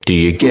Do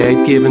you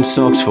get given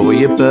socks for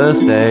your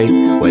birthday?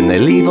 When they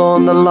leave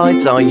on the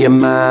lights, are you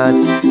mad?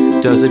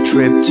 Does a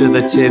trip to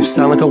the tip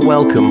sound like a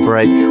welcome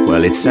break?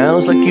 Well, it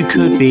sounds like you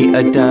could be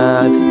a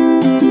dad.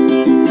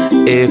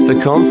 If the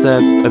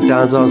concept of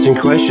dads answering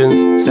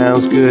questions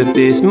sounds good,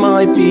 this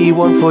might be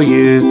one for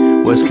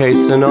you. Worst case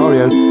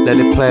scenario, let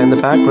it play in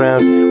the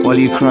background while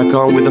you crack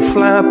on with the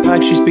flat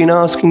pack she's been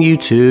asking you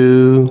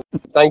to.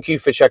 Thank you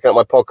for checking out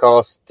my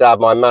podcast, Dad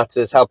Mind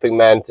Matters, helping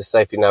men to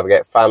safely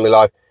navigate family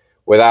life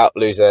without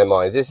losing their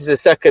minds. This is the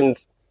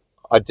second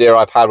idea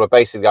I've had where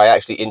basically I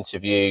actually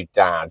interview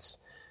dads.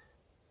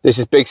 This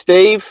is Big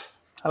Steve.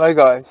 Hello,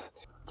 guys.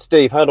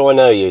 Steve, how do I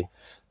know you?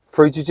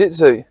 Through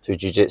jiu-jitsu. Through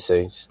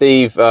jiu-jitsu.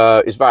 Steve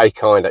is very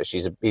kind,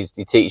 actually.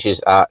 He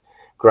teaches at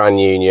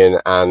Grand Union,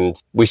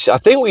 and I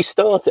think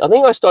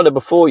I started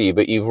before you,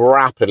 but you've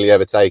rapidly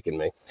overtaken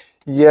me.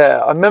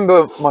 Yeah, I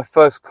remember my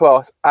first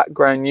class at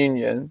Grand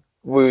Union.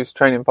 We was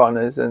training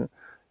partners, and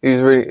he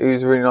was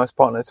a really nice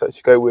partner to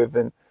actually go with,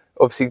 and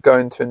obviously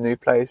going to a new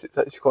place, it's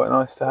actually quite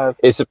nice to have.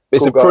 It's a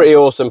pretty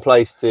awesome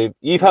place to.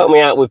 You've helped me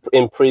out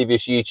in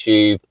previous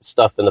YouTube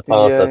stuff in the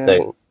past, I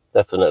think.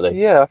 Definitely.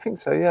 Yeah, I think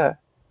so. Yeah,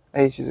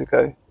 ages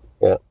ago.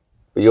 Yeah,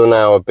 but you're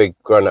now a big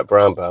grown-up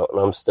brown belt,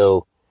 and I'm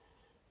still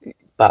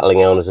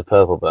battling on as a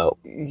purple belt.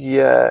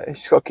 Yeah, you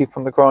just got to keep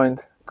on the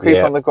grind.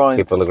 Keep on the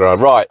grind.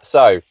 Right.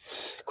 So,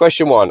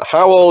 question one: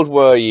 how old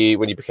were you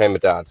when you became a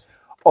dad?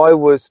 I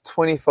was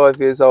 25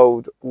 years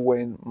old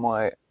when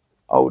my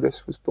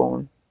oldest was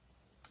born.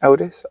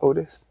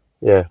 Oldest?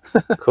 Yeah,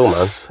 cool,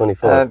 man.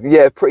 25.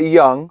 Yeah, pretty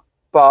young.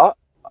 But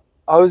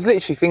I was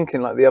literally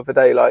thinking, like, the other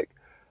day, like,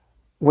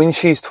 when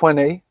she's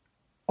 20,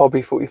 I'll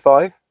be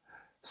 45.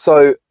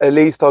 So at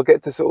least I'll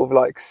get to sort of,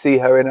 like, see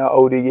her in her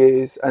older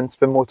years and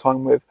spend more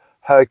time with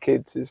her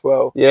kids as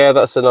well. Yeah,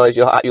 that's a nice.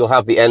 You'll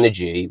have the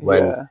energy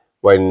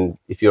when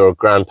if you're a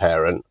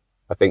grandparent.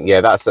 I think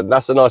that's a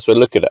nice way to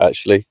look at it,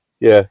 actually.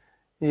 Yeah.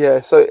 Yeah.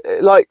 So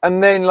like,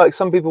 and then like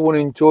some people want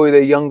to enjoy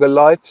their younger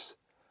lives,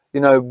 you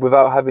know,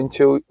 without having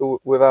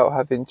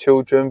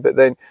children. But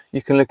then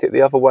you can look at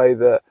the other way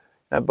that,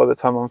 you know, by the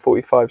time I'm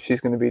 45, she's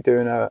going to be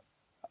doing her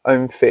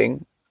own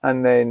thing,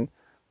 and then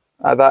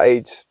at that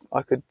age,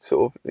 I could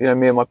sort of, you know,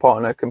 me and my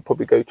partner can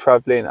probably go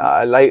travelling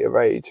at a later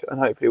age, and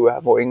hopefully we'll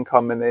have more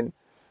income and then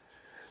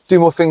do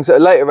more things at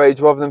a later age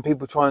rather than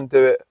people try and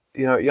do it,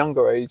 you know, at a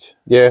younger age.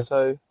 Yeah,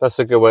 so that's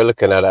a good way of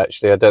looking at it,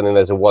 actually. I don't think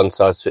there's a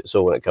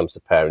one-size-fits-all when it comes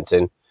to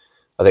parenting.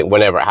 I think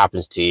whenever it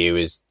happens to you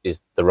is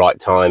the right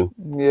time.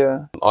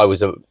 Yeah. I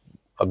was a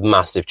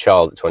massive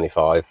child at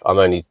 25. I'm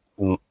only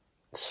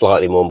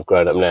slightly more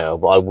grown up now,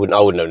 but I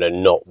wouldn't know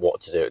not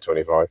what to do at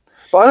 25.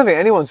 But I don't think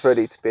anyone's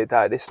ready to be a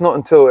dad. It's not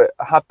until it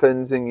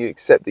happens and you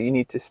accept that you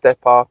need to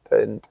step up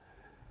and.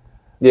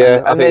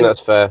 Yeah, I think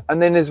that's fair.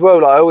 And then as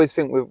well, like, I always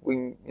think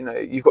when you know,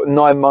 you've got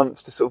 9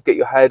 months to sort of get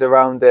your head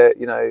around it.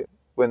 You know,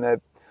 when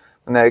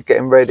they're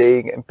getting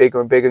ready, getting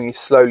bigger and bigger, and you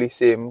slowly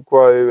see them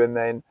grow, and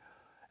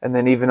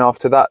then even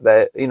after that,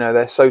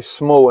 they're so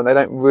small and they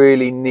don't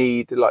really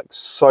need like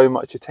so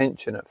much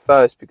attention at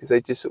first because they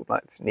just sort of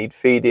like need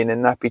feeding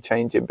and nappy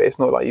changing. But it's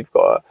not like you've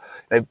got to,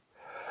 you know,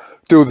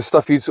 do all the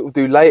stuff you sort of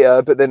do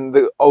later. But then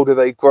the older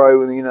they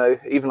grow, and, you know,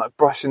 even like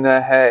brushing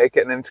their hair,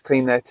 getting them to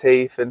clean their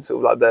teeth, and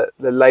sort of like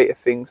the later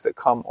things that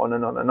come on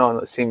and on and on.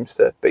 It seems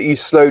to, but you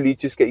slowly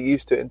just get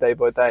used to it, and day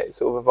by day it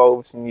sort of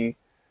evolves, and you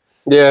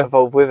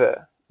evolve with it.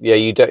 Yeah,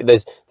 you don't.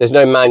 There's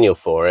no manual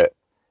for it,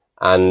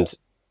 and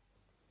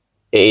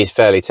it is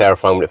fairly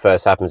terrifying when it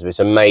first happens, but it's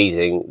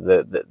amazing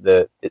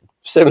that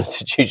similar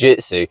to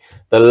jiu-jitsu,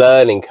 the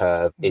learning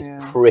curve is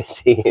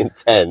pretty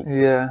intense.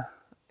 Yeah,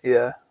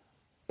 yeah.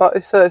 But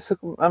it's an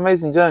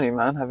amazing journey,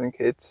 man, having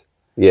kids.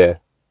 Yeah.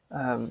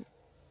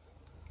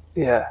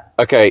 Yeah.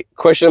 Okay,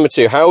 question number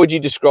 2. How would you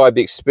describe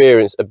the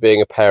experience of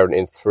being a parent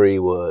in 3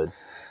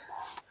 words?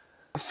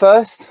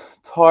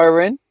 First,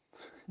 tiring.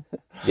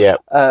 Yeah.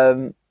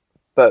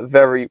 But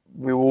very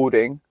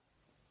rewarding.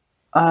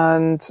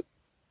 And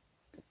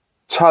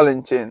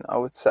challenging, I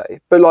would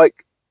say, but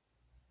like,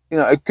 you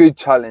know, a good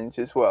challenge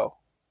as well.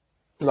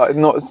 Like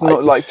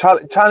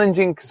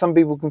challenging. Some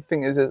people can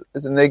think as a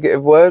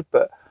negative word,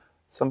 but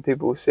some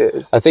people see it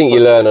as. I think you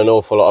learn an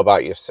awful lot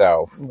about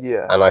yourself.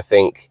 Yeah, and I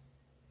think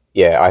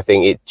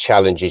it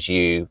challenges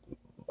you.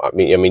 I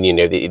mean, you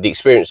know, the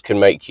experience can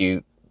make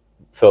you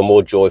feel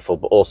more joyful,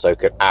 but also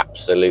could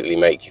absolutely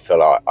make you feel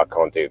like, I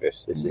can't do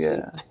this. This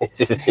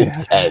is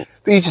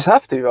intense. But you just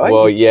have to, right?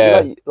 Well,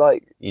 yeah.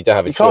 Like you don't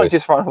have a choice. You can't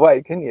just run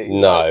away, can you?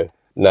 No,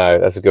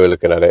 that's a good way of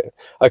looking at it.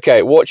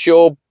 Okay, what's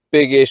your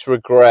biggest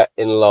regret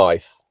in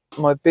life?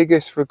 My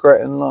biggest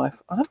regret in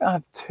life? I don't think I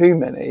have too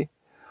many.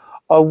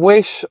 I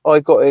wish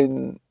I got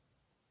in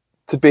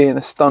to being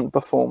a stunt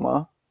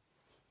performer.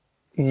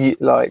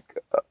 Like,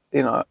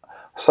 you know, I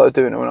started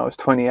doing it when I was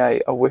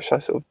 28. I wish I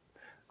sort of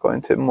got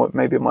into it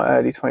maybe in my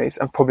early 20s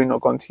and probably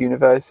not gone to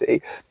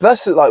university. But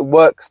that's just like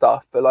work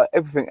stuff. But like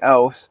everything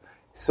else,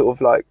 sort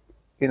of like,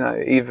 you know,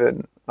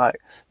 even like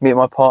me and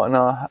my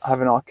partner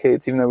having our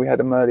kids, even though we had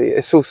them early,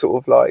 it's all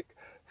sort of like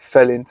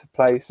fell into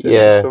place. And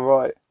it's all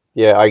right.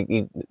 Yeah,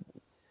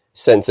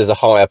 sense there's a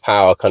higher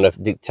power kind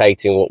of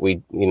dictating what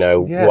we,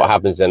 what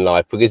happens in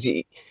life. Because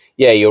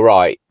you're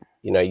right.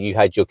 You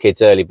had your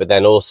kids early, but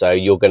then also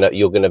you're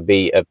gonna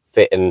be a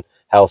fit and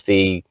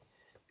healthy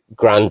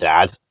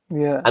granddad.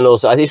 Yeah. And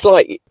also, it's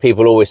like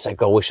people always say,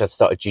 God, I wish I'd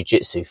started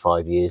jiu-jitsu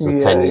 5 years or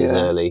 10 years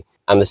early.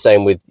 And the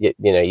same with, you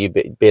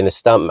being a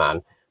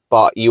stuntman.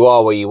 But you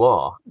are where you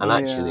are. And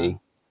actually...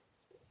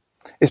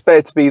 It's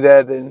better to be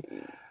there than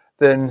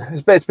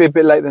it's better to be a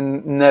bit late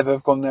than never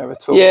have gone there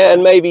at all. Yeah, right?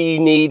 And maybe you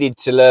needed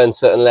to learn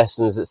certain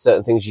lessons at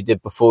certain things you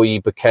did before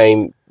you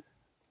became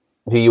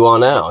who you are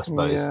now, I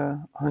suppose. Yeah,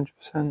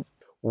 100%.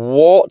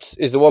 What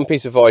is the one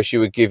piece of advice you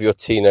would give your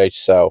teenage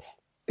self?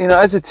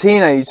 As a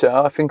teenager,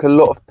 I think a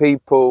lot of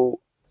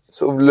people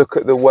sort of look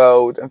at the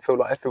world and feel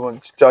like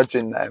everyone's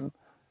judging them.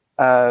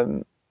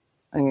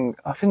 And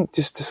I think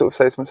just to sort of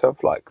say to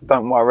myself, like,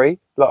 don't worry,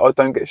 like, or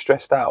don't get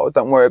stressed out, or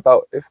don't worry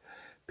about if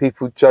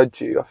people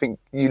judge you. I think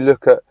you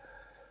look at,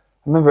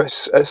 I remember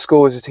at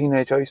school as a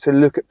teenager, I used to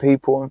look at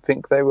people and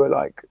think they were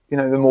like,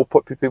 the more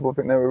popular people,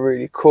 think they were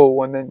really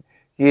cool. And then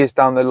years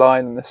down the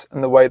line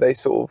and the way they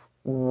sort of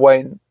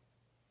went,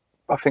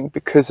 I think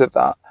because of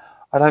that,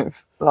 I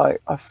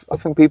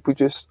think people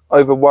just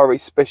over worry,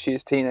 especially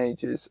as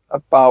teenagers,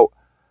 about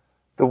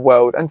the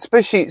world. And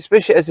especially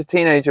as a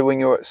teenager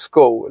when you're at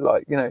school,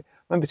 like, I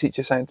remember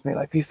teachers saying to me,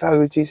 like, if you fail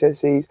your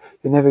GCSEs,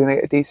 you're never going to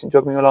get a decent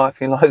job in your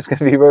life. Your life's going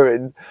to be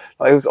ruined.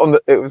 Like,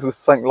 it was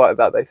something like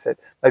that. They said,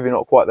 maybe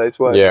not quite those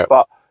words,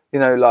 but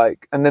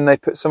and then they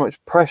put so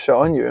much pressure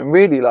on you, and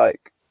really,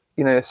 like,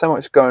 there's so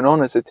much going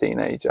on as a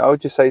teenager. I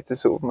would just say to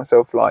sort of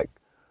myself, like,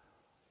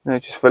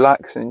 just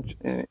relax and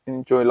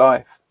enjoy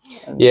life.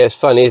 Yeah, it's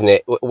funny, isn't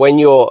it? When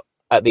you're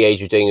at the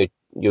age of doing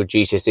your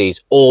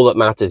GCSEs, all that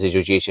matters is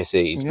your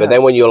GCSEs. But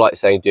then when you're like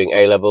saying doing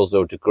A-levels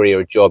or a degree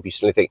or a job, you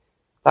suddenly think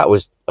that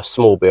was a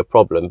small bit of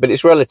problem. But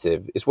it's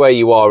relative. It's where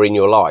you are in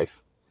your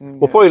life.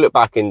 We'll probably look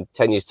back in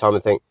 10 years' time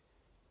and think,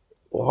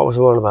 well, what was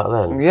I on about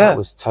then? Yeah. That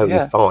was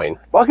totally fine.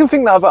 But I can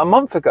think that about a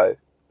month ago.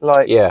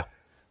 Like,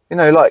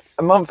 like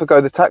a month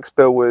ago, the tax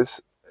bill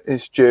is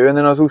due, and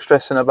then I was all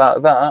stressing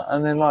about that.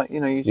 And then, like,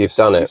 you've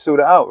done it. You sort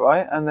it out,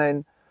 right? And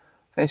then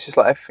it's just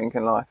like everything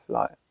in life.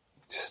 Like,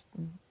 just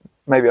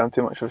maybe I'm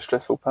too much of a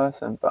stressful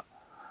person, but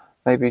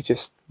maybe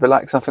just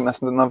relax. I think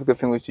that's another good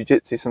thing with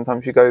jiu-jitsu.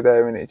 Sometimes you go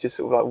there and it just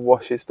sort of like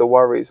washes the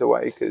worries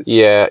away.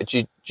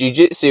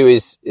 Jiu-jitsu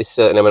is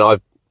certain. I mean,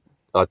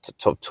 I've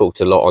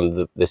talked a lot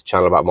on this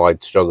channel about my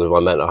struggle with my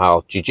mental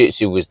health.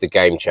 Jiu-jitsu was the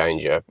game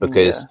changer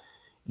because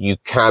you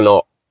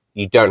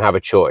don't have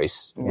a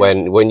choice.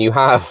 When you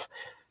have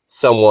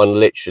someone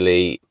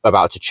literally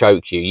about to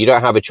choke you, you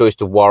don't have a choice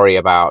to worry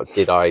about,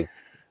 did I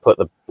put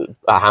a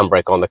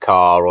handbrake on the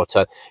car or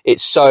turn.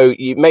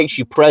 It makes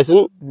you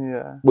present,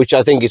 which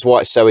I think is why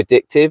it's so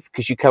addictive,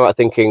 because you come out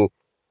thinking,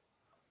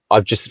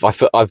 I've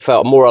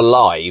felt more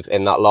alive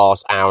in that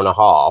last hour and a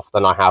half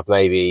than I have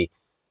maybe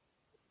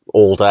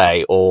all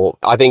day. Or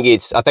I think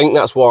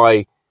that's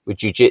why with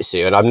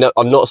jiu-jitsu, and I've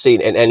not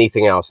seen in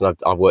anything else, and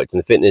I've worked in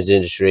the fitness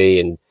industry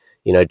and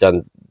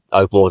done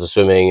open water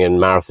swimming and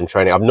marathon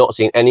training. I've not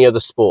seen any other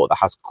sport that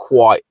has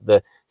quite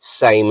the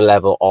same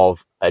level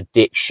of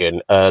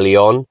addiction early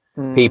on.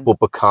 People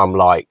become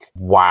like,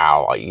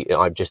 wow,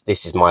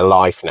 this is my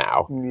life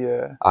now.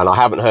 Yeah. And I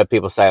haven't heard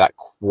people say that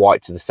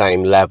quite to the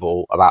same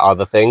level about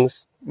other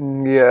things.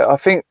 Yeah, I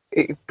think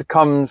it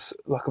becomes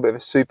like a bit of a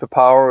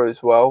superpower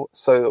as well.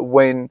 So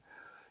when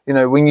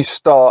you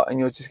start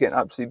and you're just getting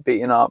absolutely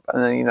beaten up,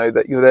 and then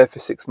that you're there for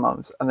 6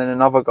 months, and then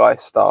another guy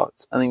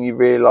starts, and then you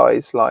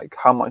realise like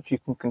how much you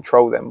can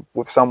control them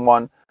with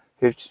someone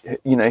who,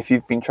 if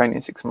you've been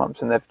training 6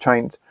 months and they've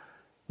trained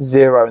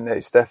 0 and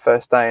it's their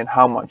first day, and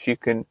how much you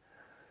can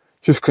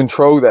just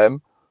control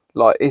them.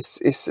 Like it's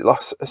like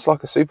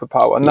a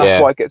superpower, and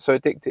that's why it gets so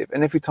addictive.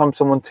 And every time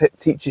someone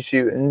teaches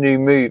you a new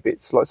move,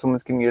 it's like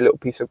someone's giving you a little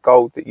piece of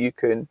gold that you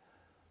can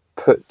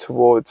put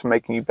towards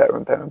making you better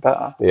and better and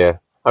better. Yeah.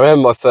 I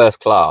remember my first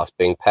class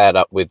being paired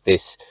up with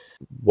this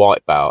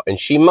white belt, and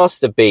she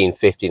must have been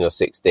 15 or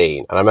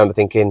 16. And I remember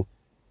thinking,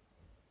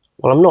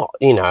 well, I'm not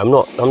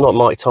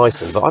Mike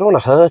Tyson, but I don't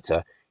want to hurt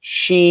her.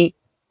 She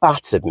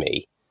battered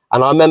me.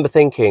 And I remember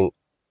thinking,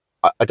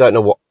 I don't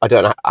know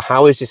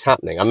how is this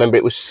happening? I remember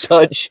it was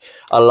such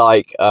a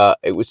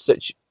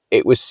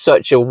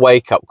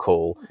wake up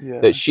call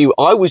that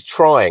I was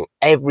trying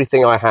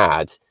everything I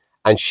had,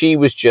 and she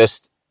was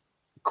just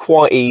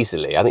quite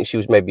easily, I think she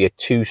was maybe a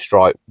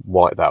 2-stripe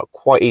white belt,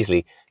 quite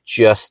easily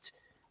just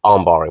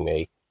armbarring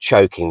me,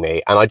 choking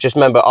me. And I just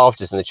remember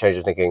afterwards in the change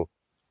of thinking,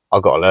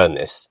 I've got to learn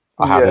this.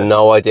 I have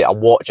no idea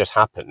what just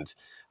happened.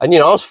 And, I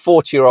was a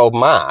 40-year-old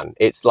man.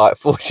 It's like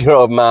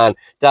 40-year-old man,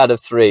 dad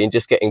of 3, and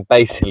just getting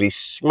basically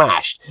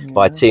smashed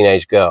by a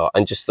teenage girl.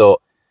 And just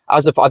thought,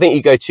 I think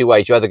you go 2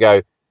 ways. You either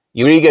go,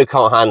 your ego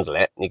can't handle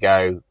it. And you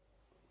go,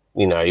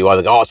 you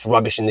either go, oh, it's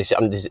rubbish and this,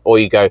 or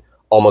you go,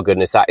 oh my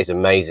goodness, that is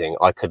amazing.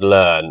 I could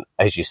learn,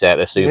 as you said,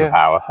 a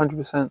superpower. Yeah,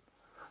 100%.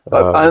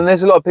 And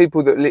there's a lot of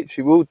people that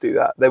literally will do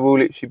that. They will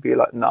literally be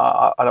like,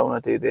 nah, I don't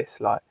want to do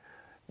this. Like,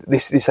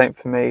 this ain't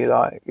for me.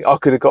 Like, I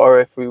could have got her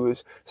if we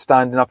was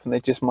standing up, and they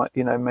just might,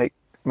 you know, make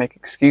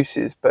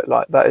excuses. But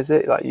like, that is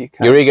it. Like, you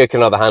can. Your ego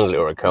can either handle it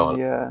or it can't.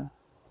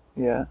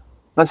 Yeah.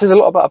 That says a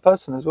lot about a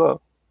person as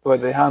well, the way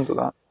they handle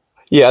that.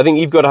 Yeah, I think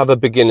you've got to have a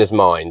beginner's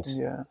mind.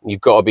 Yeah.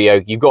 You've got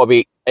to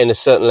be in a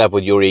certain level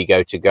with your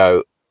ego to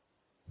go,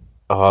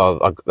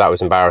 oh, that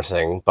was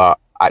embarrassing, but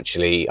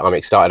actually I'm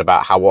excited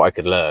about what I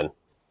could learn.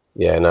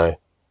 Yeah, no.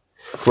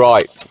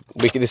 Right.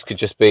 This could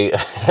just be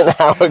an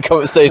hour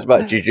conversation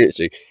about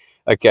jiu-jitsu.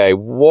 Okay,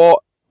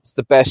 what's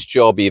the best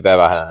job you've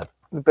ever had?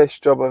 The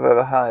best job I've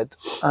ever had.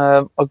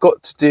 I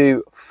got to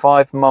do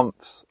 5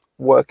 months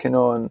working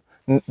on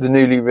the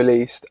newly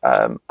released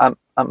Ant-Man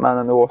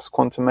and the Wasp: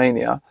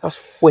 Quantumania.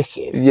 That's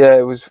wicked. Yeah,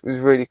 it was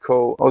really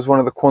cool. I was one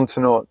of the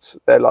Quantanauts.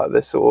 They're like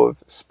the sort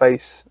of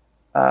space,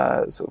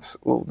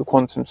 the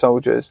quantum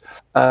soldiers.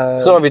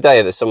 It's not every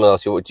day that someone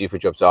else you do for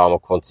jobs. So I'm a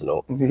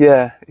Quantanaut.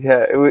 Yeah.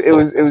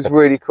 It was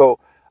really cool.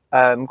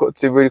 Got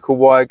to do really cool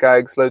wire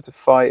gags, loads of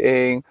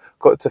fighting.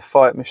 Got to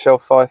fight Michelle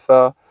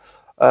Pfeiffer.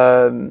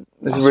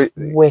 That's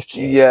wicked.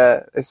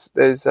 Yeah,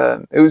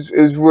 it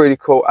was really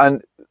cool,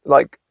 and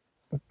like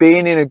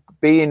being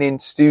in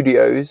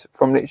studios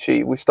from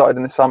literally, we started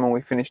in the summer and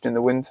we finished in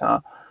the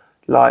winter,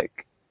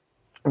 like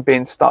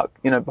being stuck,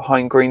 you know,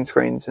 behind green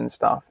screens and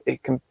stuff.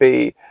 It can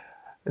be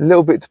a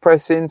little bit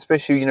depressing,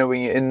 especially, you know,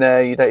 when you're in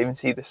there, you don't even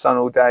see the sun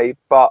all day.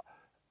 But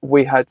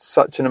we had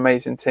such an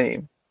amazing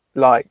team,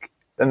 like,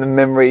 and the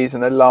memories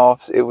and the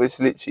laughs, it was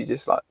literally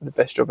just like the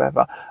best job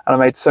ever. And I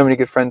made so many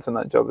good friends on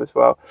that job as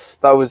well.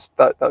 That was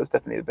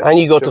definitely the best. And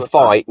you got to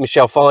fight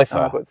Michelle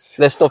Pfeiffer.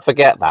 Let's not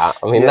forget that.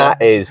 I mean,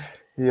 that is,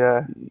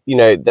 you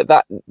know,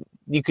 that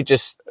you could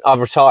just,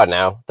 I've retired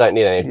now, don't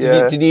need any.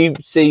 Did you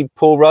see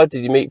Paul Rudd?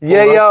 Did you meet Paul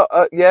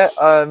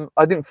Rudd?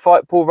 I didn't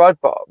fight Paul Rudd,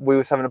 but we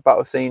was having a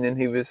battle scene and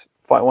he was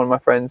fighting one of my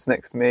friends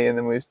next to me, and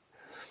then we was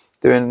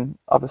doing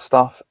other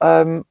stuff.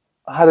 I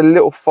had a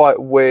little fight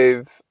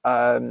with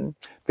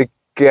the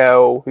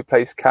girl who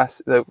plays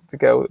Cassie, the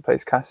girl that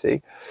plays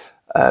Cassie,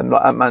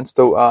 like Ant-Man's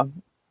daughter.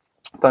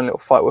 Done a little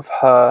fight with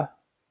her.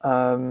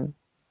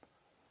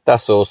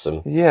 That's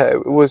awesome. Yeah,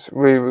 it was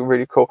really,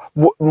 really cool.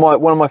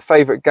 One of my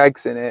favourite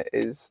gags in it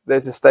is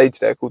there's a stage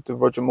there called the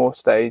Roger Moore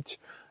stage,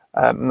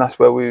 and that's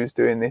where we was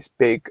doing this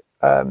big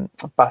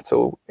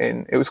battle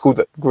it was called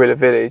the Guerrilla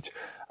Village,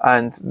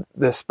 and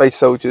the space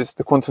soldiers,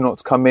 the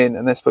Quantanauts, come in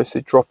and they're supposed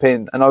to drop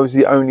in, and I was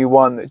the only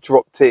one that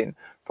dropped in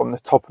from the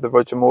top of the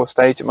Roger Moore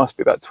stage. It must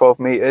be about 12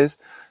 meters.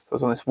 So I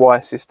was on this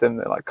wire system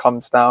that like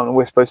comes down, and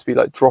we're supposed to be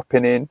like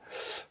dropping in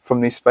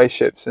from these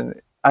spaceships, and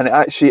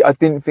actually I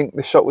didn't think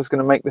the shot was going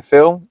to make the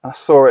film. I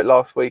saw it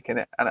last week and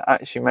it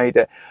actually made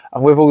it,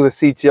 and with all the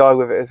CGI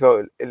with it as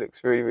well, it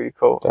looks really, really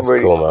cool. That's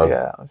really cool, man.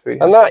 Yeah, I was really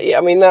and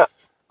happy.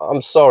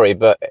 I'm sorry,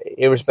 but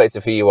irrespective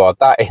of who you are,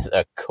 that is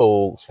a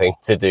cool thing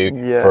to do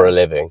for a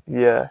living.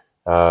 Yeah.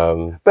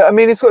 But I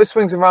mean, it's got its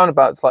swings and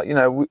roundabouts. Like, you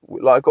know,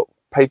 I got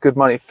paid good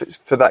money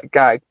for that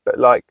gag, but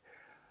like,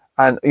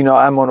 and you know,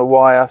 I'm on a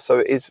wire, so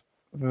it is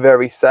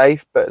very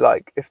safe. But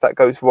like, if that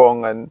goes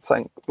wrong and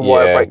the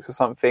wire breaks or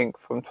something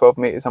from 12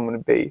 meters, I'm going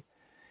to be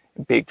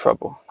in big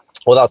trouble.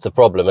 Well, that's the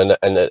problem,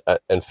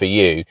 and for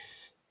you,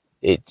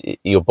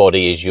 your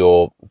body is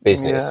your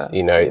business,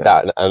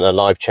 that, and a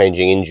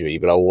life-changing injury.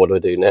 But what do I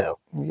do now?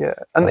 Yeah,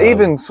 and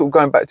even sort of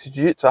going back to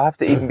jiu-jitsu, I have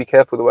to even be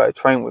careful the way I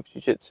train with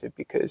jiu-jitsu,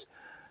 because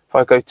if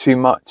I go too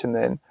much and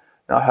then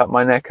I hurt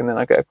my neck and then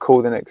I get a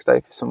call the next day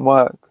for some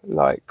work,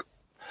 like,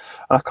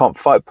 and I can't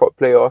fight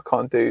properly or I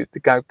can't do the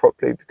gag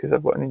properly because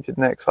I've got an injured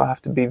neck, so I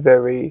have to be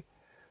very,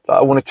 like,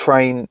 I want to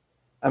train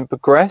and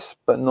progress,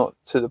 but not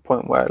to the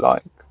point where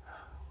like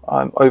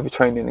I'm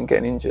overtraining and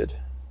getting injured.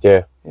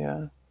 Yeah.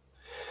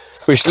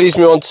 Which leads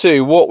me on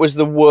to, what was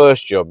the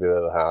worst job you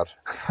ever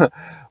had?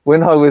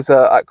 When I was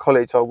at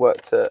college, I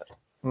worked at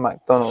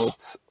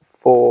McDonald's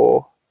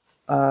for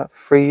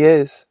 3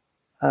 years.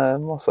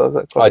 Whilst I was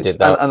at college. I did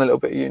that. And a little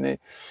bit of uni.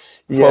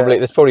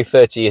 There's probably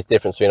 30 years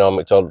difference between our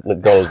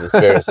McDonald's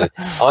experiences.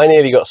 I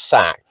nearly got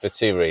sacked for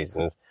 2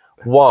 reasons.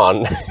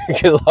 One,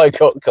 because I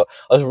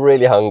was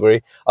really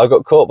hungry. I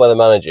got caught by the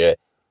manager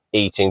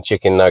eating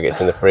chicken nuggets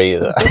in the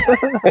freezer.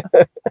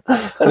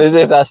 And as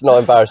if that's not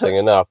embarrassing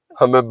enough,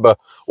 I remember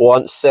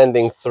once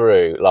sending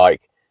through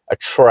like a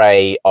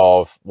tray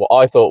of what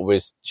I thought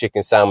was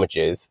chicken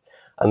sandwiches,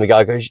 and the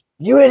guy goes,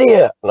 "You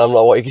idiot!" And I'm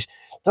like, "What?" He goes,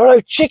 "There are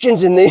no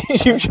chickens in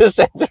these. You've just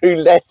sent through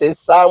lettuce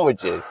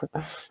sandwiches."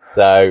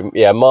 So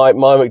yeah, my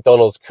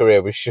McDonald's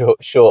career was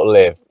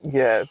short-lived.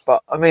 Yeah,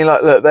 but I mean,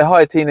 like, look, they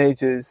hire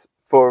teenagers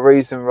for a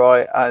reason,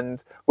 right?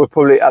 And we're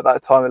probably at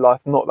that time of life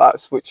not that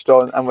switched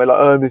on, and we're like,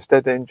 "Oh, this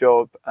dead-end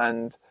job."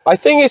 And I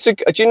think do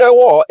you know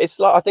what? It's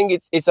like, I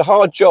think it's a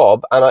hard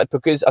job, and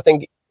because I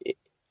think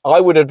I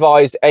would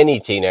advise any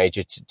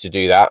teenager to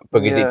do that,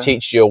 because it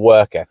teaches you a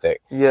work ethic.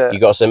 Yeah, you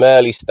got some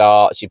early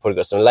starts, you probably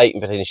got some late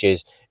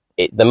finishes.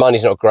 The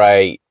money's not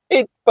great,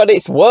 but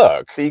it's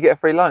work. But you get a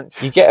free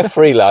lunch. You get a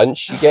free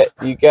lunch.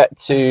 You get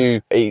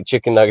to eat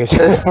chicken nuggets in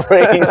the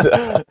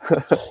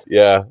freezer.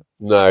 Yeah,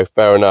 no,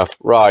 fair enough.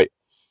 Right.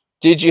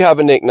 Did you have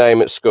a nickname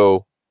at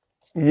school?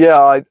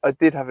 Yeah, I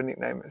did have a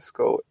nickname at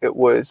school. It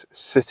was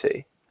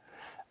Sooty.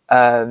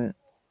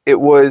 It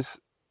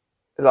was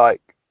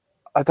like,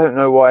 I don't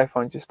know why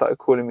everyone just started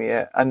calling me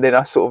it. And then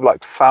I sort of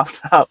like found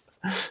out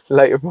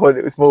later on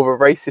it was more of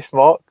a racist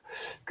mark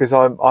because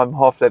I'm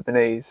half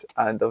Lebanese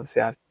and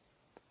obviously I have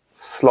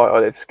slight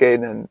olive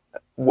skin, and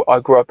I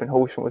grew up in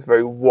Horsham, was a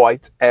very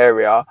white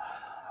area,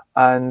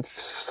 and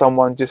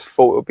someone just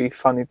thought it would be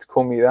funny to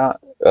call me that.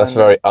 That's and,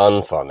 very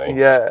unfunny.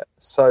 Yeah,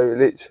 so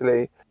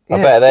literally... I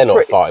bet they're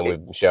not fighting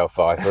with Michelle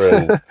Pfeiffer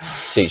and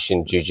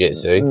teaching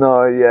jiu-jitsu.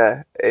 No,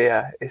 yeah.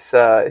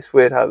 It's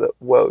weird how the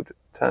world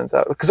turns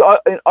out. Because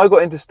I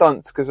got into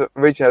stunts because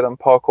originally I'd done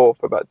parkour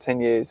for about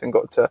 10 years and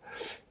got to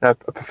a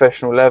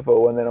professional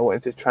level, and then I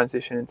wanted to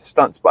transition into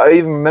stunts. But I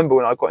even remember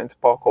when I got into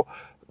parkour,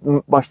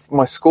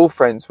 my school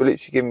friends were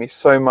literally giving me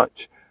so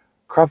much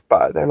crap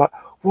about it. They're like,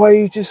 why are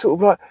you just sort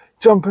of like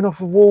jumping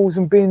off of walls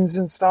and bins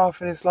and stuff?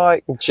 And it's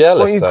like,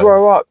 jealous. When you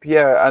grow up,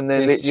 yeah, and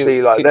then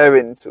literally they're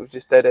in sort of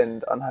just dead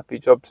end unhappy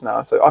jobs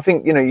now. So I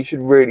think you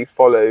should really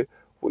follow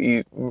what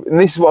you. And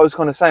this is what I was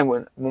kind of saying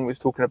when we was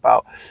talking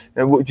about,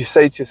 what would you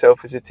say to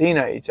yourself as a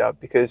teenager?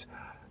 Because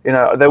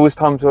there was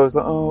times where I was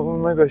like, oh, well,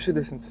 maybe I should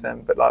listen to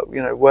them, but like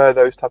we're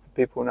those type of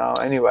people now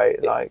anyway.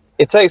 Like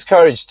it takes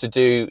courage to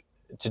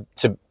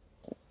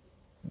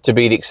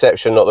be the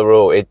exception, not the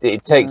rule.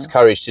 It takes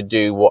courage to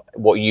do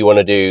what you want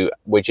to do,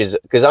 which is,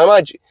 because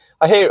I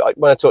hear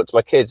when I talk to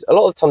my kids, a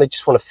lot of the time they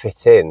just want to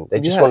fit in. They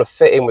just want to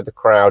fit in with the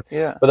crowd.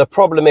 Yeah. But the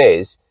problem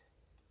is,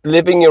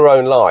 living your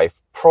own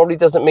life probably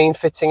doesn't mean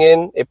fitting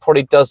in. It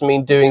probably does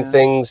mean doing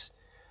things.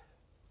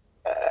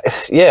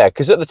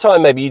 Because at the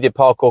time, maybe you did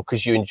parkour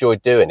because you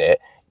enjoyed doing it.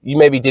 You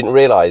maybe didn't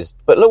realise.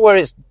 But look where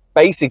it's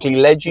basically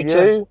led you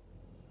to.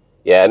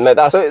 Yeah, no,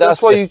 that's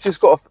why you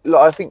just got to,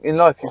 I think in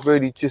life, you've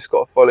really just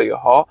got to follow your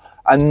heart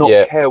and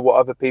not care what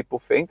other people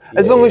think.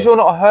 As long as you're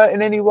not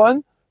hurting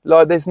anyone,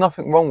 like there's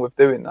nothing wrong with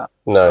doing that.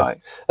 No.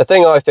 Like, the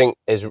thing I think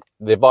is,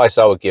 the advice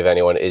I would give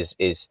anyone is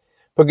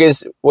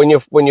because when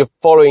you're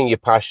following your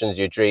passions,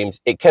 your dreams,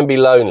 it can be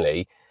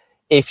lonely.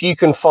 If you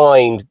can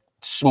find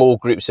small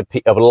groups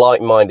of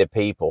like-minded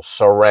people,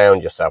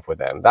 surround yourself with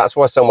them. That's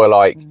why somewhere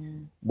like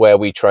where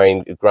we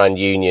train, Grand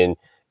Union,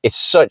 it's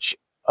such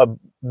a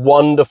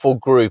wonderful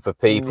group of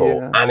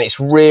people, and it's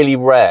really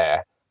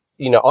rare.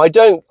 I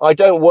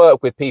don't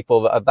work with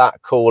people that are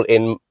that cool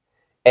in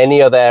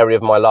any other area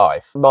of my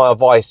life. My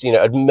advice,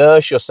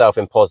 immerse yourself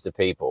in positive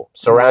people.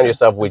 Surround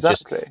yourself with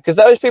because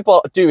those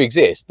people do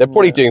exist. They're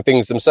probably doing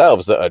things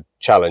themselves that are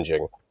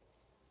challenging.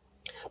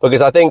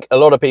 Because I think a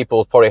lot of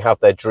people probably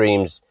have their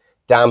dreams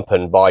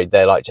dampened by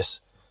they're like,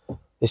 this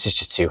is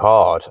just too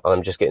hard, and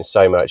I'm just getting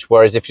so much.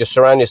 Whereas if you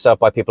surround yourself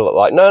by people that are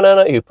like,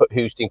 no, who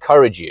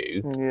encourage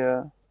you,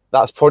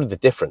 that's probably the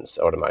difference,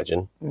 I would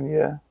imagine.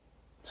 Yeah,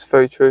 it's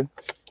very true.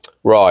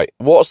 Right.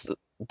 What's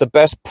the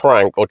best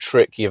prank or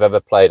trick you've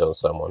ever played on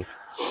someone?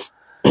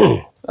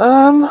 I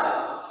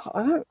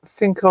don't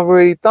think I've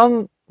really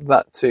done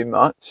that too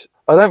much.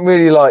 I don't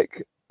really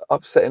like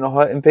upsetting or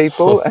hurting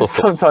people, and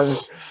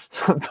sometimes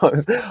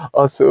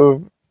I've sort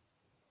of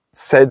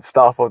said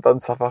stuff or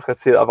done stuff, I could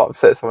see that I've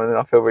upset someone and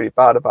I feel really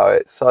bad about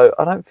it. So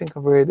I don't think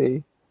I've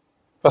really...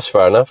 That's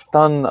fair enough.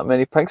 ...done that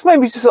many pranks.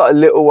 Maybe just like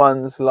little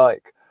ones,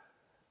 like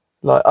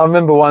I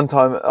remember one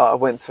time I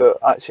went to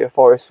a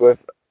forest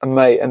with a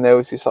mate, and there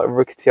was this like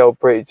rickety old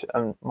bridge,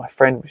 and my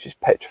friend was just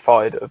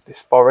petrified of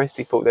this forest.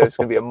 He thought there was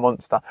going to be a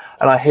monster,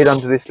 and I hid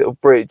under this little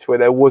bridge where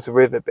there was a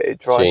river, but it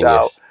dried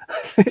out.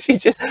 She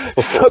just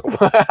stuck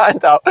my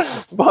hand out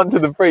onto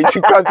the bridge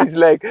and grabbed his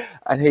leg,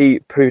 and he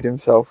pooed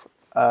himself.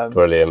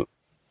 Brilliant.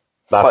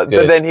 That's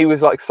good. But then he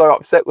was like so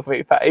upset with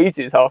me for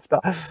ages after.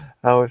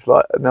 I was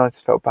like, no, I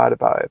just felt bad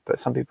about it. But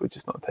some people are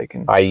just not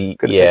taking. I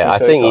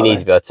think you need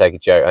to be able to take a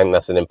joke. I think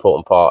that's an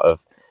important part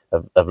of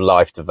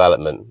life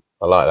development.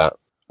 I like that.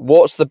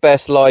 What's the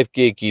best live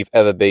gig you've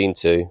ever been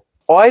to?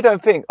 I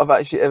don't think I've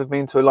actually ever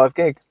been to a live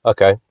gig.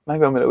 Okay.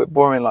 Maybe I'm a little bit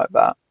boring like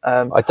that.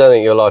 I don't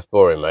think your life's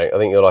boring, mate. I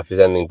think your life is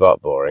anything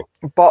but boring.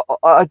 But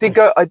I did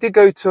go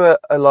to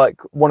a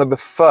like one of the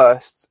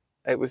first.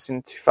 It was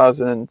in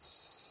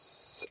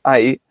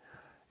 2008.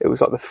 It was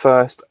like the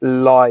first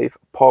live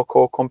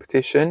parkour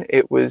competition.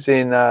 It was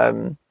in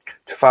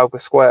Trafalgar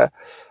Square,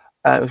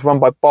 and it was run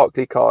by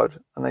Barclaycard,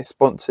 and they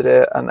sponsored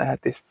it, and they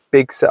had this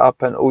big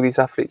setup and all these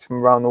athletes from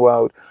around the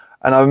world.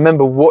 And I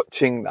remember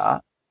watching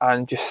that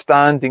and just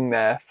standing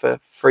there for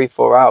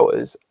 3-4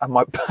 hours, and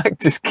my back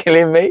just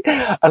killing me.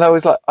 And I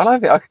was like, I don't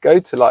think I could go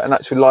to like an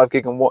actual live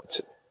gig and watch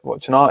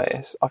an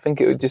artist. I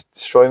think it would just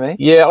destroy me.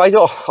 Yeah,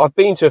 I've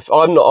been to.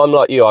 I'm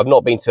like you. I've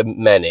not been to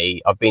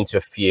many. I've been to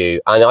a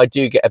few, and I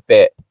do get a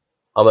bit.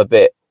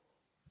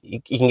 You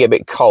can get a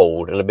bit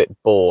cold and a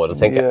bit bored and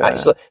think.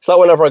 It's like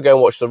whenever I go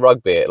and watch the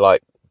rugby at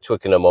like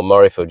Twickenham or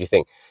Murrayfield, you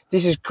think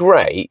this is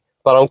great,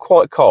 but I'm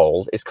quite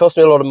cold. It's cost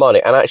me a lot of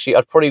money, and actually,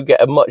 I'd probably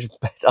get a much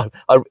better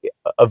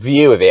a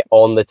view of it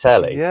on the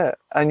telly. Yeah,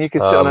 and you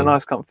could sit on a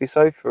nice, comfy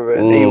sofa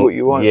and eat what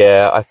you want.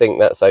 Yeah, I think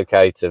that's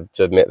okay to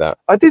admit that.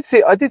 I did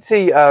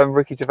see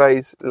Ricky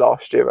Gervais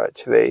last year.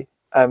 Actually,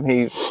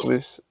 he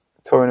was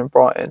touring in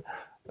Brighton.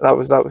 That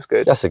was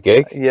good. That's a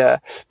gig. Yeah,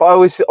 but I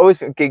always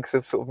think gigs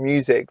of sort of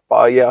music.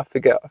 But yeah, I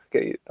forget.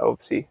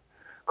 Obviously,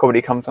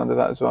 comedy comes under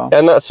that as well.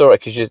 And that's all right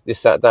because you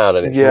sat down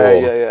and it's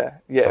warm.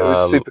 Yeah. It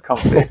was super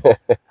comfy.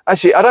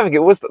 Actually, I don't think it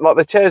was like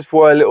the chairs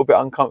were a little bit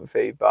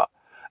uncomfy, but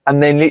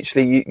and then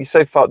literally you're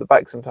so far at the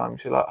back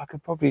sometimes you're like, I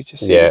could probably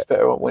just see this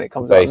better when it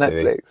comes out on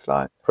Netflix.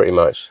 Like pretty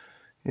much.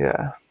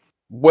 Yeah.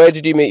 Where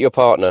did you meet your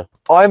partner?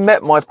 I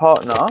met my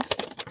partner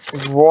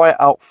right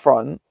out the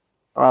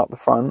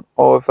front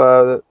of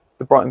the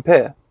Brighton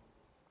Pier.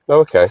 Oh,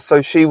 okay.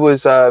 So she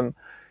was from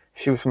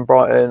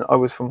Brighton, I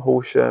was from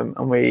Horsham,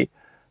 and we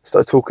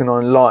started talking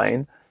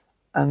online,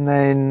 and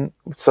then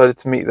we decided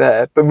to meet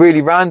there. But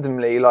really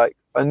randomly, like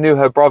I knew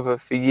her brother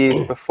for years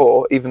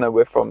before, even though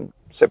we're from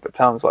separate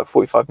towns, like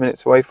 45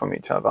 minutes away from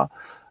each other,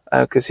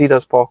 because he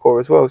does parkour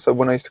as well. So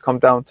when I used to come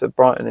down to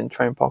Brighton and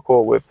train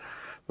parkour with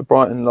the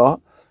Brighton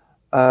lot,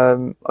 I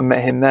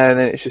met him there, and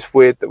then it's just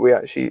weird that we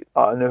actually,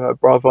 I knew her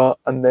brother,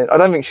 and then I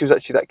don't think she was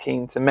actually that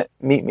keen to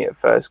meet me at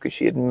first because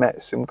she had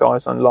met some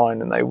guys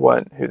online and they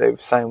weren't who they were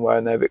saying were,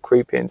 and they were a bit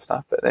creepy and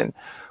stuff. But then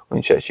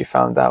when she actually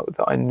found out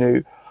that I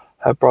knew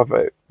her brother,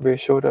 it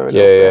reassured her a little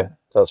bit. Yeah,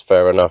 that's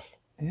fair enough.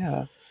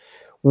 Yeah.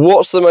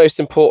 What's the most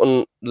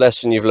important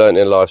lesson you've learned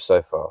in life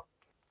so far?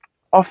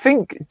 I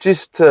think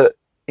just to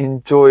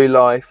enjoy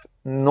life,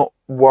 not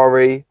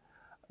worry.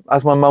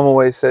 As my mum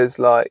always says,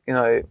 like, you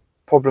know,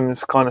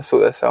 problems kind of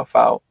sort themselves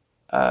out.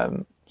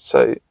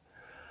 So,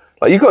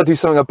 like, you've got to do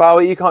something about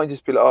it. You can't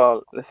just be like,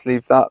 oh, let's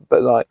leave that.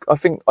 But, like, I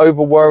think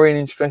over worrying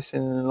and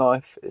stressing in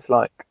life, it's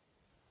like,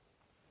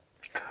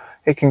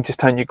 it can just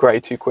turn you grey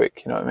too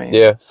quick, you know what I mean?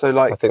 Yeah. So,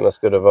 like, I think that's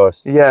good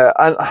advice. Yeah.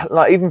 And,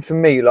 like, even for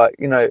me, like,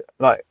 you know,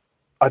 like,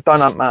 I'd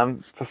done Ant-Man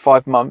for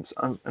 5 months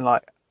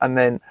and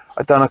then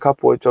I'd done a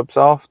couple of jobs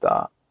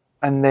after.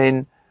 And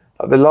then,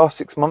 like, the last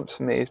 6 months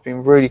for me has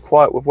been really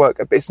quiet with work.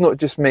 But it's not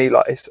just me,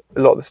 like, it's a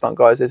lot of the stunt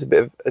guys. There's a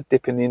bit of a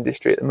dip in the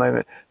industry at the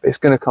moment, but it's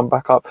going to come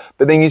back up.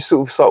 But then you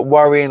sort of start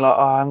worrying, like,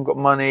 oh, I haven't got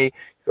money,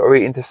 you've got to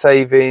eat into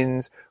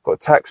savings, got a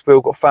tax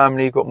bill, got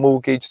family, got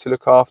mortgage to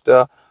look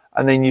after.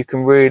 And then you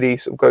can really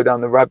sort of go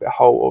down the rabbit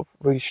hole of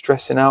really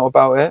stressing out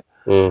about it.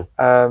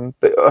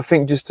 But I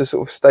think just to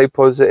sort of stay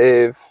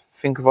positive,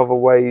 think of other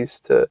ways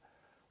to,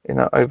 you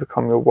know,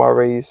 overcome your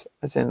worries,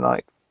 as in,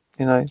 like,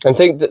 you know, and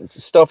think that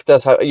stuff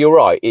does have, you're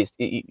right,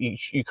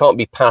 you can't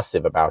be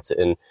passive about it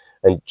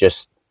and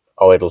just,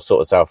 oh, it'll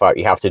sort itself out.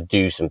 You have to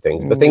do some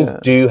things, but things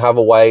do have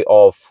a way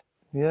of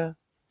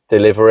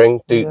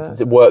delivering.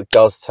 The work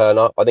does turn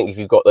up. I think if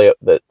you've got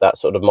that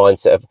sort of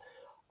mindset of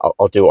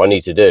I'll do what I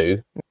need to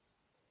do,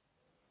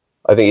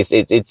 I think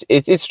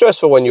it's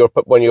stressful when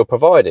you're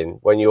providing,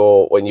 when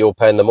you're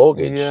paying the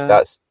mortgage.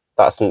 That's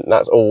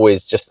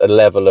always just a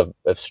level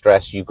of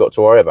stress you've got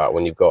to worry about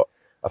when you've got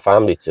a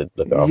family to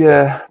look after.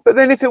 Yeah, but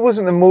then if it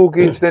wasn't the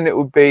mortgage, then it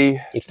would be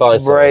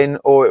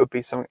rent, or it would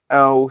be something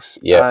else.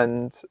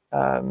 And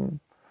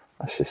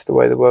that's just the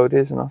way the world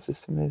is and our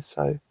system is.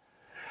 So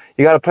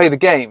you got to play the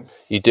game.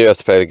 You do have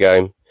to play the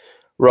game.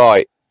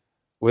 Right.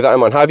 With that in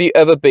mind, have you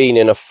ever been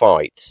in a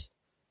fight?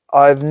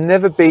 I've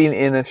never been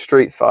in a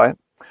street fight.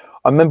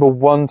 I remember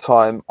one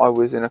time I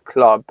was in a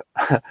club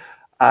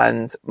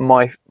and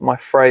my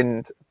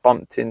friend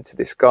bumped into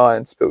this guy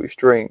and spilled his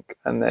drink,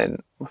 and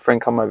then my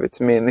friend come over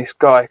to me and this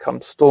guy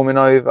comes storming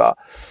over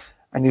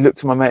and he looked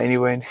at my mate and he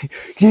went,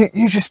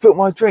 you just spilled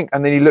my drink.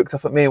 And then he looked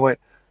up at me and went,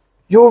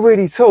 you're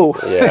really tall.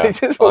 Yeah. He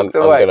just walked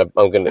away.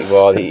 I'm gonna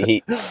well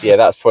he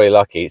that's probably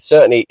lucky.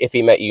 Certainly if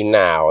he met you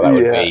now, that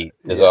would be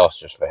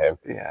disastrous for him.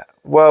 Yeah.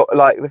 Well,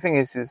 like, the thing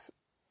is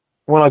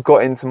when I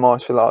got into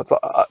martial arts,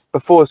 like,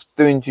 before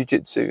doing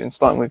jiu-jitsu and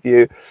starting with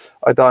you,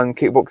 I'd done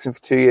kickboxing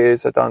for 2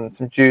 years. I'd done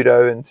some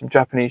judo and some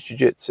Japanese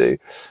jiu-jitsu.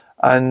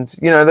 And,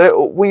 you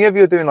know, whenever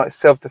you're doing, like,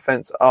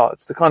 self-defense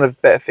arts, the kind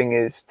of better thing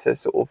is to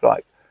sort of,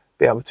 like,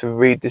 be able to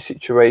read the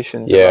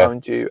situations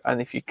around you, and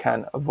if you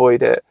can,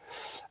 avoid it.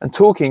 And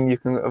talking, you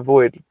can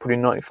avoid probably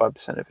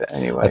 95% of it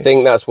anyway. I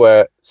think that's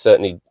where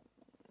certainly,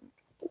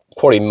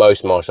 probably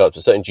most martial arts,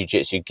 but certainly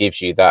jiu-jitsu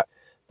gives you that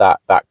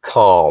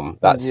calm,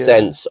 that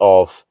sense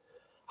of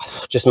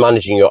just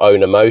managing your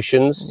own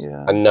emotions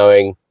and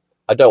knowing,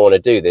 I don't want to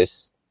do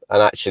this.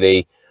 And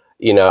actually,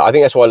 you know, I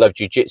think that's why I love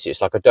jiu-jitsu.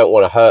 It's like, I don't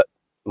want to hurt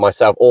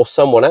myself or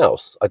someone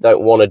else. I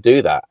don't want to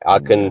do that. I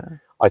can,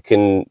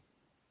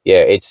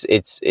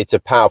 it's a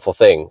powerful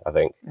thing, I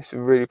think. It's a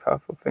really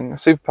powerful thing. A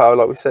superpower,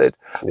 like we said.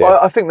 Well,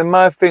 I think the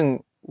mad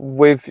thing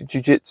with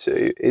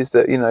jiu-jitsu is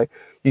that, you know,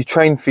 you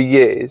train for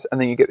years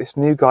and then you get this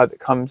new guy that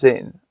comes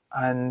in,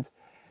 and,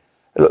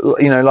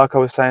 you know, like I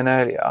was saying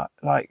earlier,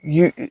 like,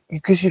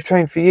 because you've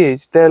trained for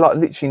years, they're like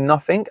literally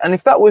nothing. And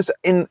if that was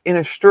in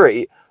a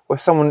street where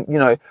someone, you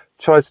know,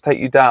 tried to take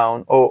you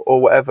down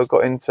or whatever,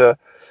 got into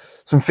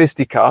some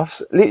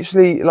fisticuffs,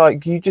 literally,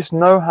 like, you just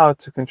know how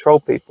to control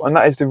people. And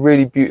that is the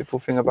really beautiful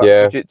thing about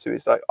jiu-jitsu.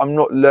 It's like, I'm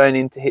not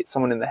learning to hit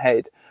someone in the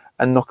head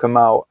and knock them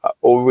out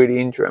or really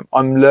injure them.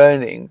 I'm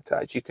learning to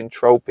actually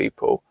control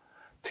people,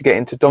 to get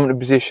into dominant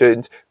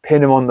positions,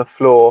 pin them on the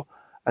floor,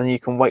 and you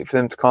can wait for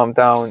them to calm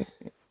down.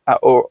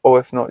 Or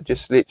if not,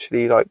 just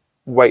literally, like,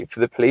 wait for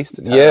the police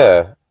to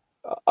turn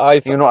up.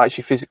 You're not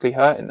actually physically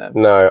hurting them.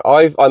 No,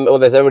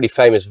 there's a really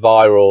famous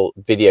viral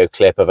video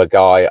clip of a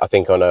guy, I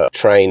think on a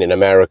train in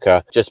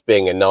America, just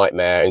being a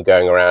nightmare and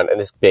going around and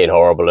this being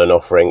horrible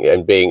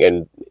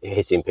and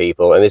hitting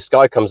people. And this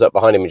guy comes up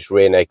behind him and just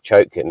rear naked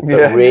choking,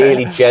 but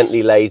really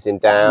gently lays him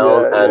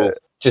down and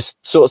just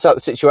sorts out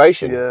the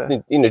situation.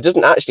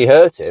 Doesn't actually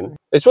hurt him.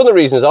 It's one of the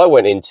reasons I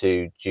went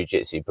into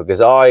jiu-jitsu,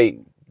 because I,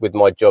 with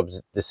my job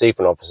as the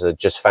seafront officer,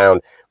 just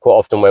found quite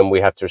often when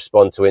we have to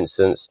respond to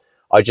incidents,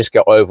 I just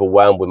get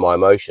overwhelmed with my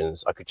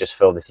emotions. I could just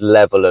feel this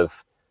level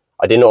of,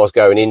 I didn't know what I was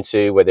going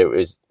into, whether it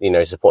was,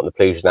 supporting the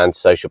police with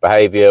antisocial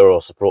behaviour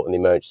or supporting the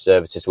emergency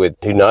services with,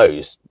 who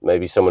knows,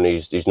 maybe someone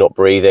who's not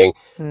breathing,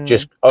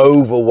 just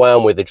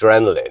overwhelmed with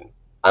adrenaline.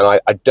 And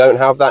I don't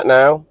have that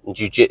now. And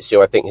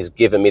jiu-jitsu, I think, has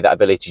given me that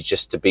ability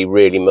just to be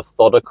really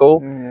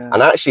methodical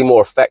and actually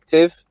more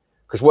effective.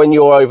 Because when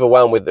you're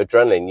overwhelmed with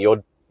adrenaline,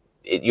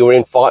 you're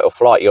in fight or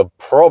flight. You're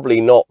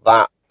probably not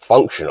that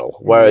functional.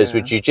 Whereas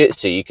with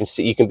jiu-jitsu,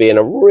 you can be in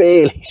a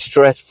really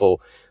stressful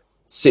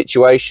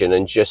situation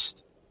and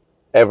just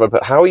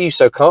but how are you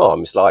so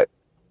calm? It's like,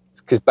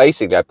 because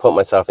basically I put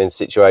myself in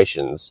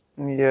situations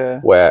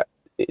where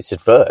it's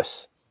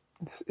adverse.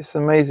 It's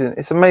amazing.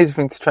 It's an amazing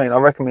thing to train. I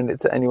recommend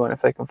it to anyone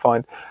if they can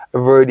find a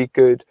really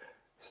good,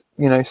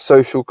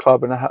 social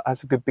club and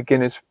has a good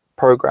beginners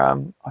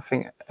program. I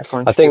think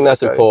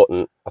that's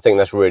important. I think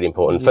that's really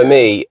important. For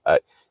me,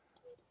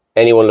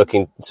 anyone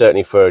looking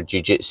certainly for a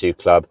jiu-jitsu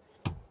club,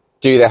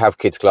 do they have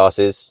kids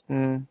classes?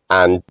 And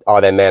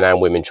are there men and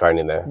women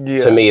training there?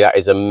 To me, that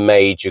is a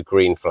major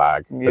green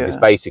flag, because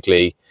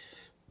basically,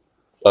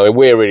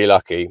 we're really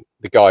lucky.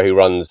 The guy who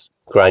runs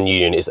Grand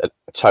Union is a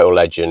total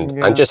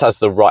legend and just has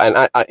the right,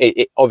 and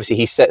obviously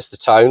he sets the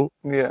tone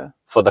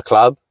for the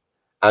club,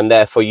 and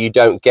therefore you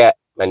don't get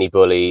any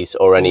bullies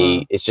or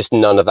any, it's just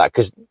none of that,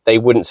 because they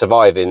wouldn't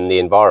survive in the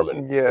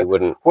environment. They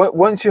wouldn't.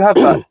 Once you have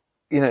that,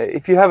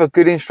 if you have a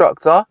good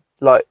instructor,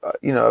 like,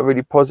 a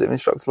really positive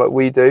instructor like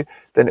we do,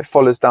 then it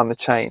follows down the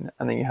chain,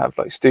 and then you have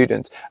like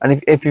students.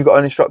 And if you've got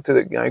an instructor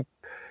that,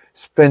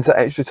 spends that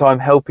extra time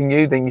helping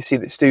you, then you see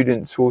that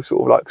students will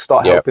sort of like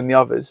start helping the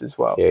others as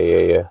well.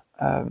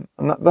 And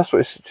that's what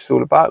it's just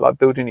all about, like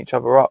building each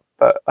other up.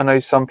 But I know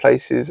some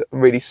places are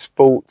really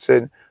sports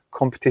and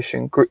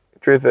competition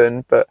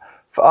driven, but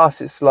for us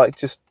it's like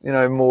just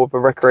more of a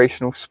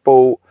recreational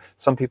sport.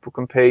 Some people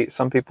compete,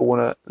 some people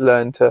want to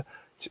learn to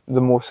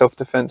the more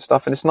self-defense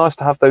stuff, and it's nice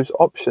to have those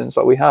options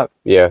like we have.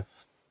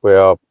 We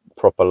are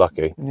proper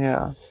lucky.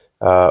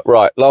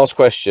 Right, last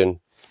question.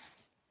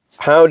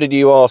 How did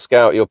you ask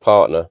out your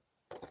partner?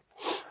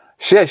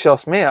 She actually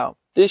asked me out.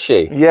 Did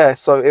she? Yeah,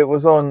 so it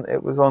was on a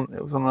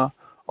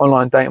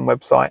online dating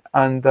website,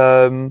 and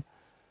so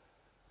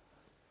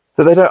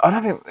I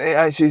don't think it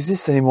actually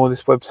exists anymore,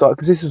 this website,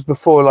 because this was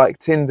before like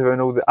Tinder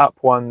and all the app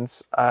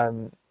ones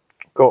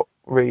got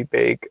really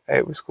big.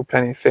 It was called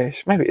Plenty of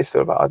Fish. Maybe it's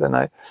still about, I don't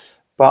know.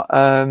 But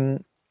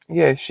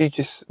she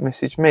just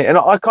messaged me, and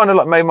I kind of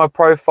like made my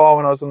profile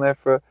when I was on there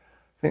for I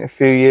think a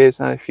few years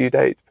and had a few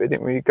dates, but it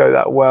didn't really go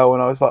that well,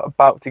 and I was like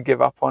about to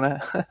give up on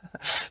it.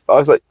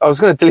 But I was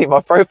going to delete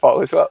my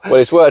profile as well. Well,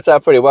 it's worked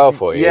out pretty well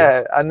for you.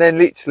 Yeah, and then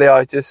literally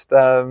I was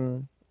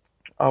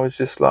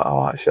just like,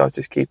 oh, actually I'll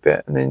just keep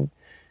it. And then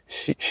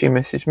she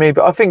messaged me,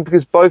 but I think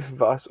because both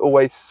of us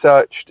always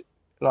searched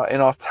like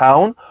in our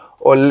town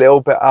or a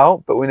little bit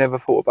out, but we never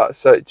thought about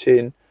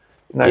searching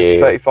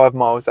 35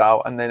 miles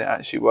out, and then it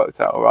actually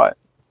worked out all right.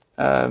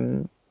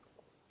 But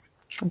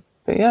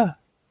yeah.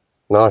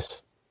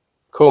 Nice.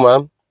 Cool,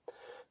 man.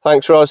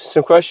 Thanks for asking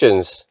some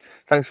questions.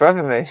 Thanks for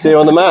having me. See you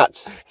on the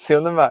mats. See you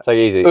on the mats. Take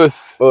it easy.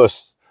 Us.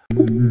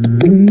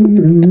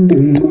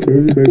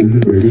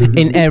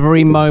 In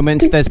every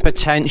moment there's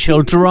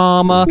potential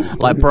drama,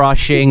 like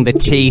brushing the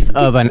teeth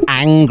of an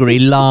angry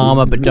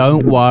llama, but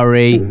don't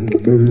worry,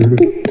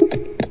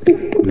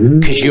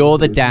 because you're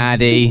the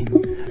daddy.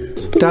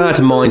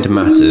 Dad Mind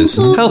Matters,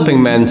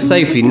 helping men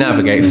safely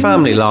navigate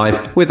family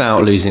life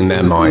without losing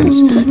their minds.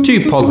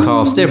 2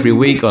 podcasts every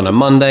week on a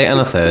Monday and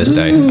a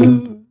Thursday.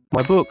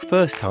 My book,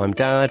 First Time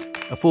Dad,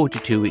 a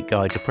 42-week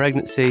guide to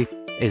pregnancy,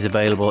 is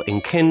available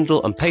in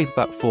Kindle and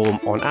paperback form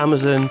on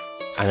Amazon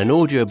and an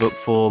audiobook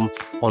form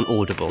on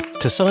Audible.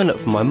 To sign up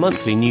for my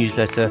monthly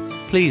newsletter,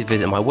 please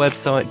visit my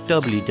website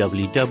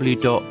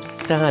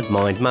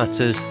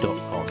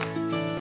www.dadmindmatters.com.